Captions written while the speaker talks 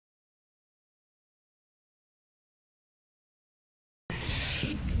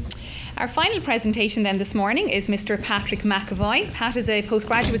Our final presentation then this morning is Mr. Patrick McEvoy. Pat is a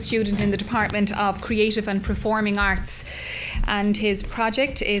postgraduate student in the Department of Creative and Performing Arts, and his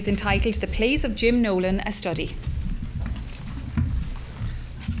project is entitled The Plays of Jim Nolan, A Study.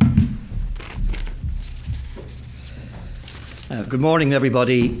 Good morning,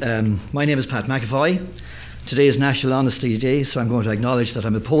 everybody. My name is Pat McEvoy. Today is National Honesty Day, so I'm going to acknowledge that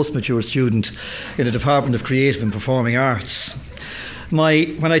I'm a post-mature student in the Department of Creative and Performing Arts.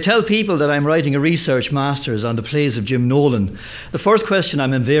 When I tell people that I'm writing a research master's on the plays of Jim Nolan, the first question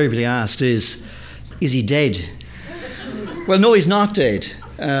I'm invariably asked is he dead? Well, no, he's not dead.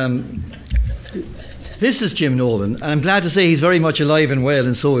 This is Jim Nolan, and I'm glad to say he's very much alive and well,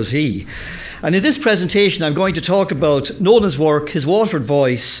 and so is he. And in this presentation, I'm going to talk about Nolan's work, his Waterford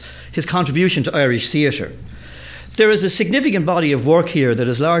voice, his contribution to Irish theatre. There is a significant body of work here that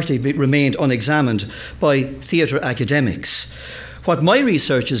has largely remained unexamined by theatre academics. What my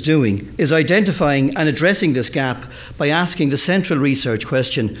research is doing is identifying and addressing this gap by asking the central research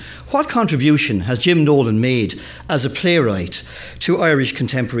question: what contribution has Jim Nolan made as a playwright to Irish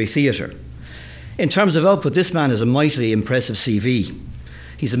contemporary theatre? In terms of output, this man has a mightily impressive CV.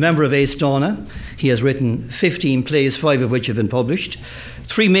 He's a member of Ace Donna. He has written 15 plays, 5 of which have been published,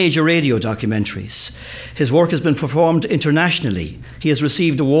 3 major radio documentaries. His work has been performed internationally. He has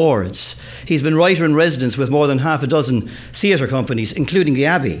received awards. He's been writer-in-residence with more than half a dozen theatre companies, including the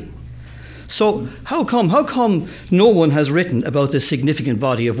Abbey. So how come no one has written about this significant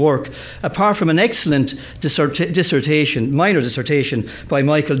body of work, apart from an excellent minor dissertation by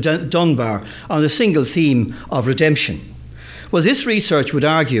Michael Dunbar on the single theme of redemption? Well, this research would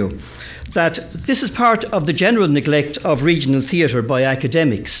argue that this is part of the general neglect of regional theatre by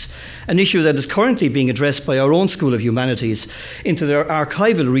academics, an issue that is currently being addressed by our own School of Humanities into their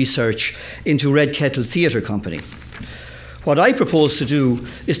archival research into Red Kettle Theatre Company. What I propose to do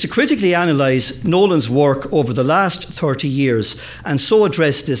is to critically analyse Nolan's work over the last 30 years and so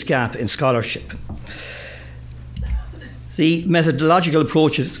address this gap in scholarship. The methodological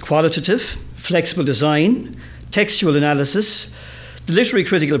approach is qualitative, flexible design, textual analysis. The literary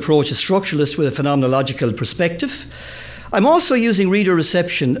critical approach is structuralist with a phenomenological perspective. I'm also using reader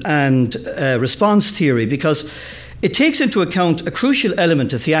reception and response theory because it takes into account a crucial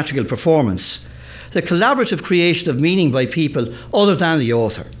element of theatrical performance: the collaborative creation of meaning by people other than the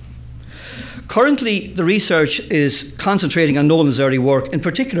author. Currently, the research is concentrating on Nolan's early work, in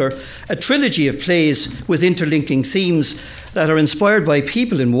particular a trilogy of plays with interlinking themes that are inspired by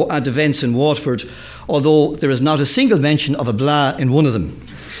people and events in Waterford, although there is not a single mention of a blah in one of them.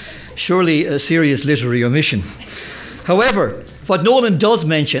 Surely a serious literary omission. However, what Nolan does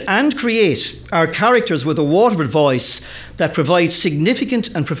mention and create are characters with a Waterford voice that provides significant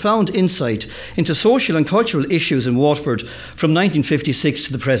and profound insight into social and cultural issues in Waterford from 1956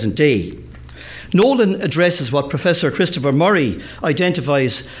 to the present day. Nolan addresses what Professor Christopher Murray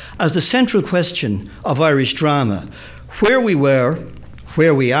identifies as the central question of Irish drama: where we were,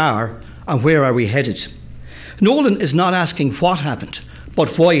 where we are, and where are we headed? Nolan is not asking what happened,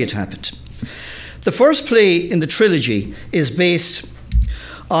 but why it happened. The first play in the trilogy is based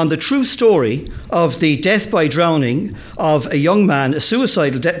on the true story of the death by drowning of a young man, a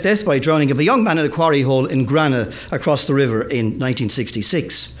suicidal death by drowning of a young man in a quarry hole in Grana across the river in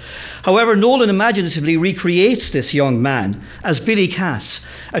 1966. However, Nolan imaginatively recreates this young man as Billy Cass,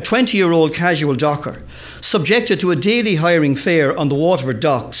 a 20-year-old casual docker, subjected to a daily hiring fare on the Waterford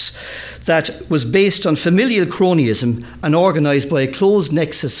docks that was based on familial cronyism and organised by a closed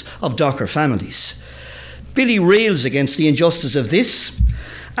nexus of docker families. Billy rails against the injustice of this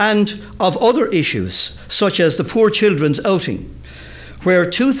and of other issues, such as the Poor Children's Outing, where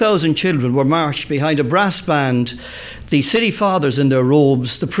 2,000 children were marched behind a brass band, the city fathers in their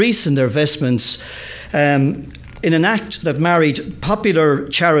robes, the priests in their vestments, in an act that married popular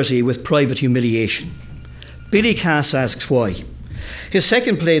charity with private humiliation. Billy Cass asks why. His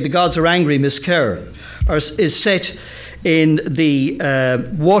second play, The Gods Are Angry, Miss Kerr, is set in the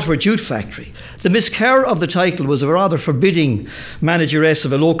Waterford Jute Factory. The Miss Kerr of the title was a rather forbidding manageress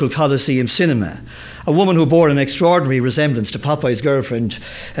of a local Coliseum cinema, a woman who bore an extraordinary resemblance to Popeye's girlfriend,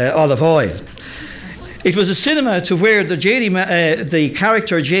 Olive Oil. It was a cinema to where the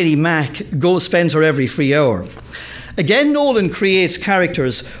character Janie Mack spends her every free hour. Again, Nolan creates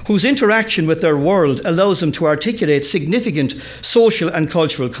characters whose interaction with their world allows them to articulate significant social and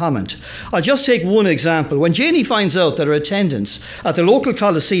cultural comment. I'll just take one example. When Janie finds out that her attendance at the local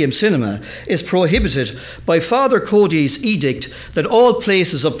Coliseum cinema is prohibited by Father Cody's edict that all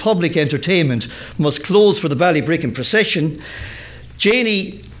places of public entertainment must close for the Ballybricken procession,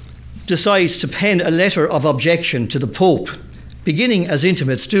 Janie decides to pen a letter of objection to the Pope beginning as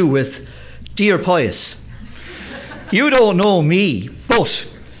intimates do with, "Dear Pious, you don't know me, but..."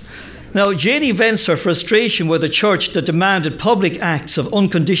 Now, Janie vents her frustration with a church that demanded public acts of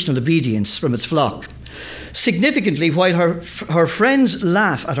unconditional obedience from its flock. Significantly, while her friends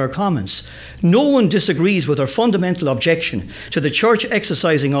laugh at her comments, no one disagrees with her fundamental objection to the church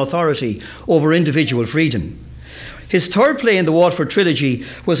exercising authority over individual freedom. His third play in the Waterford trilogy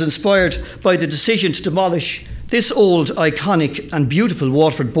was inspired by the decision to demolish this old, iconic and beautiful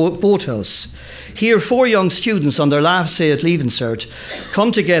Waterford boathouse. Here, 4 young students on their last day at Leaving Cert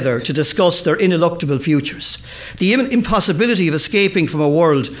come together to discuss their ineluctable futures, the impossibility of escaping from a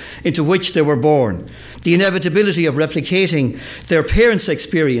world into which they were born, the inevitability of replicating their parents'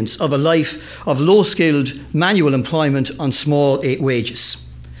 experience of a life of low-skilled manual employment on small wages.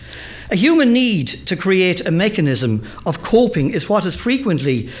 A human need to create a mechanism of coping is what is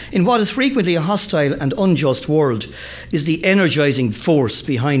frequently a hostile and unjust world, is the energising force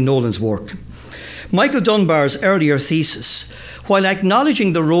behind Nolan's work. Michael Dunbar's earlier thesis, while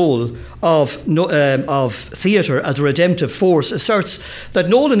acknowledging the role of theatre as a redemptive force, asserts that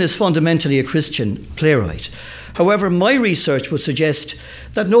Nolan is fundamentally a Christian playwright. However, my research would suggest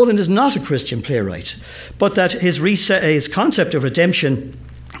that Nolan is not a Christian playwright, but that his concept of redemption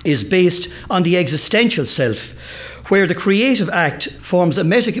is based on the existential self, where the creative act forms a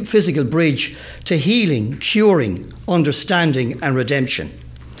metaphysical bridge to healing, curing, understanding and redemption.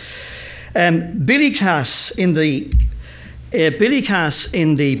 Billy Cass in the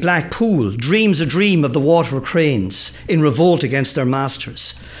Black Pool dreams a dream of the Waterford Cranes in revolt against their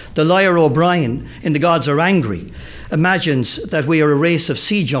masters. The liar O'Brien in The Gods Are Angry imagines that we are a race of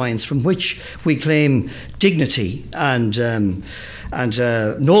sea giants from which we claim dignity and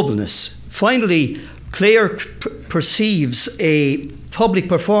nobleness. Finally, Claire perceives a public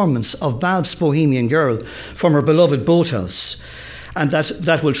performance of Balf's Bohemian Girl from her beloved boathouse, and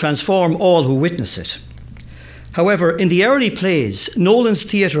that will transform all who witness it. However, in the early plays, Nolan's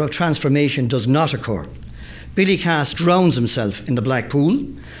theatre of transformation does not occur. Billy Cass drowns himself in the Black Pool.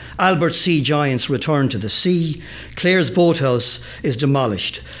 Albert's sea giants return to the sea. Claire's boathouse is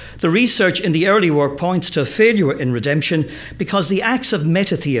demolished. The research in the early work points to a failure in redemption because the acts of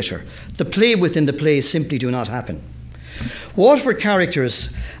meta-theatre, the play within the play, simply do not happen. Waterford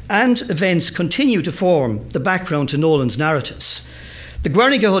characters and events continue to form the background to Nolan's narratives. The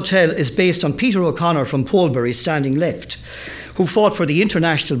Guernica Hotel is based on Peter O'Connor from Polebury, standing left, who fought for the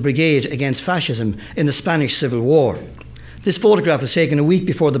International Brigade against fascism in the Spanish Civil War. This photograph was taken a week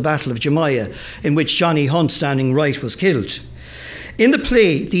before the Battle of Jamaya, in which Johnny Hunt, standing right, was killed. In the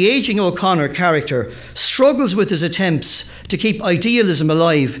play, the ageing O'Connor character struggles with his attempts to keep idealism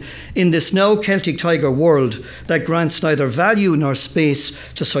alive in this now Celtic Tiger world that grants neither value nor space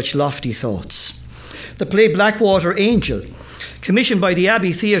to such lofty thoughts. The play Blackwater Angel, commissioned by the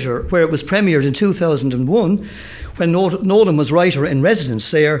Abbey Theatre, where it was premiered in 2001, when Nolan was writer in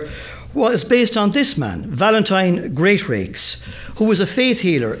residence there, was based on this man, Valentine Greatrakes, who was a faith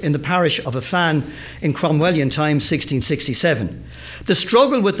healer in the parish of Afan in Cromwellian times, 1667. The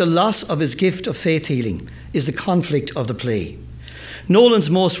struggle with the loss of his gift of faith healing is the conflict of the play. Nolan's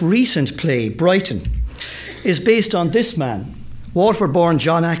most recent play, Brighton, is based on this man, Waterford-born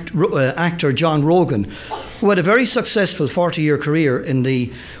actor John Rogan, who had a very successful 40-year career in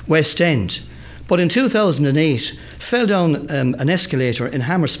the West End, but in 2008 fell down an escalator in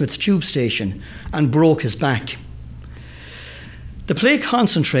Hammersmith tube station and broke his back. The play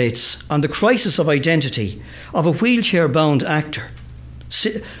concentrates on the crisis of identity of a wheelchair-bound actor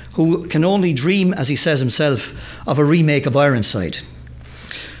who can only dream, as he says himself, of a remake of Ironside.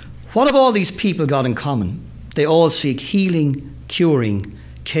 What have all these people got in common? They all seek healing, curing,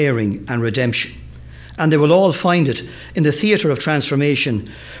 caring and redemption. And they will all find it in the theatre of transformation,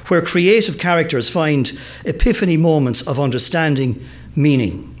 where creative characters find epiphany moments of understanding,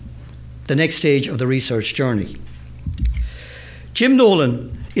 meaning, the next stage of the research journey. Jim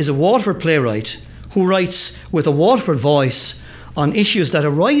Nolan is a Waterford playwright who writes with a Waterford voice on issues that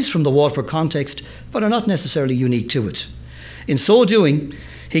arise from the Waterford context but are not necessarily unique to it. In so doing,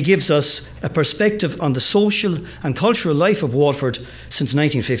 he gives us a perspective on the social and cultural life of Waterford since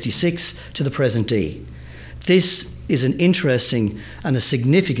 1956 to the present day. This is an interesting and a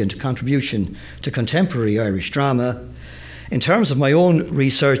significant contribution to contemporary Irish drama. In terms of my own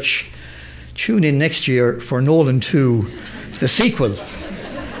research, tune in next year for Nolan 2, the sequel.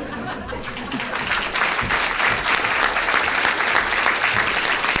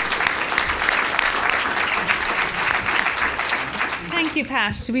 Thank you,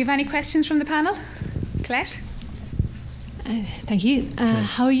 Pat. Do we have any questions from the panel? Colette? Thank you.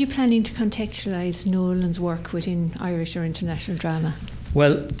 How are you planning to contextualise Nolan's work within Irish or international drama?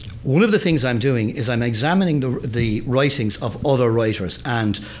 Well, one of the things I'm doing is I'm examining the writings of other writers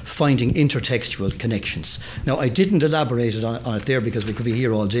and finding intertextual connections. Now, I didn't elaborate on it there because we could be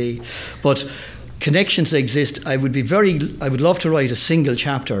here all day, but connections exist. I would love to write a single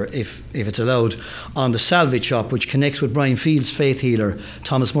chapter, if it's allowed, on the Salvage Shop, which connects with Brian Field's Faith Healer,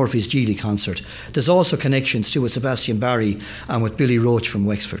 Thomas Murphy's Geely concert. There's also connections too with Sebastian Barry and with Billy Roach from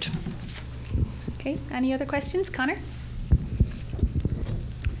Wexford. Okay, any other questions? Conor?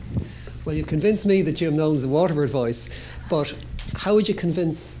 Well, you've convinced me that Jim Nolan's a Waterford voice, but how would you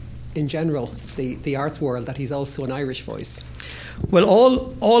convince, in general, the arts world that he's also an Irish voice? Well,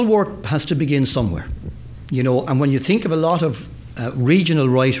 all work has to begin somewhere, and when you think of a lot of regional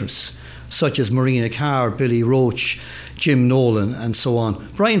writers, such as Marina Carr, Billy Roach, Jim Nolan, and so on,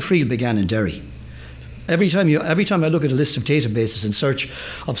 Brian Friel began in Derry. Every time I look at a list of databases in search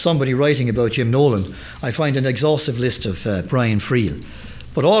of somebody writing about Jim Nolan, I find an exhaustive list of Brian Friel.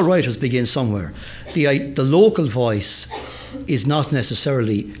 But all writers begin somewhere. The local voice is not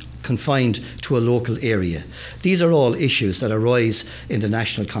necessarily confined to a local area. These are all issues that arise in the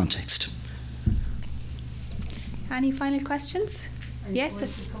national context. Any final questions? Are you Yes.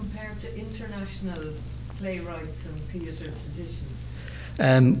 going to compare to international playwrights and theatre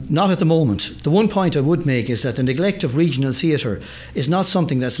traditions? Not at the moment. The one point I would make is that the neglect of regional theatre is not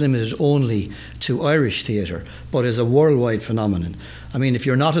something that's limited only to Irish theatre, but is a worldwide phenomenon. I mean, if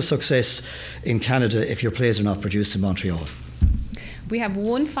you're not a success in Canada, if your plays are not produced in Montreal. We have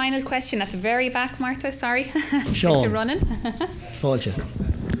one final question at the very back, Martha. Sorry. Sean. You're running. Paul, Jeff. I'm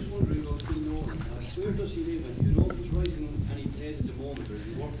just wondering about Jim Nolan. Where does he live? And do you know if he's writing any plays at the moment, or is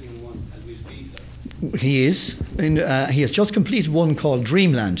he working on one as we speak? He is. He has just completed one called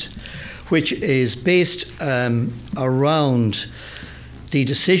Dreamland, which is based around the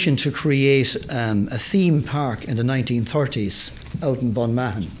decision to create a theme park in the 1930s out in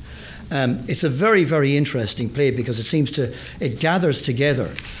Bunmahon. It's a very, very interesting play because it gathers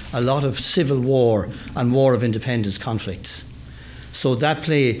together a lot of civil war and war of independence conflicts. So that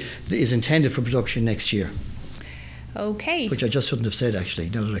play is intended for production next year. Okay. Which I just shouldn't have said, actually.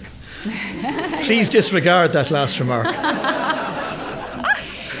 Now that please disregard that last remark.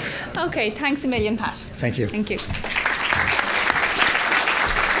 Okay, thanks a million, Pat. Thank you. Thank you.